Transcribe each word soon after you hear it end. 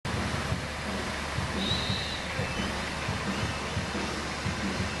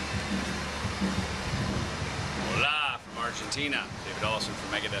Argentina. David Ellefson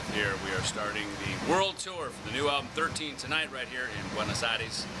from Megadeth here. We are starting the world tour for the new album Th1rt3en tonight right here in Buenos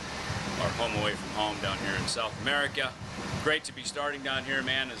Aires, our home away from home down here in South America. Great to be starting down here,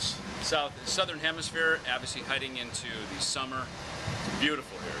 man. It's southern hemisphere, obviously heading into the summer. It's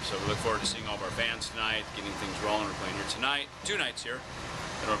beautiful here, so we look forward to seeing all of our fans tonight, getting things rolling. We're playing here tonight, 2 nights here.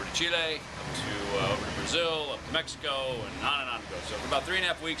 Then over to Chile, over to Brazil, up to Mexico, and on it goes. So for about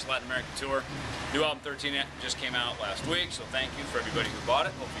 3.5 weeks, Latin American tour. New album Th1rt3en just came out last week, so thank you for everybody who bought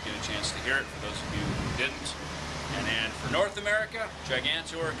it. Hope you get a chance to hear it for those of you who didn't. And then for North America,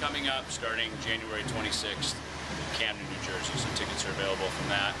 Gigantour coming up starting January 26th in Camden, New Jersey. So tickets are available from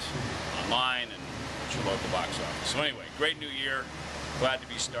that online and at your local box office. So anyway, great new year. Glad to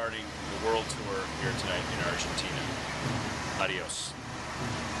be starting the world tour here tonight in Argentina. Adios.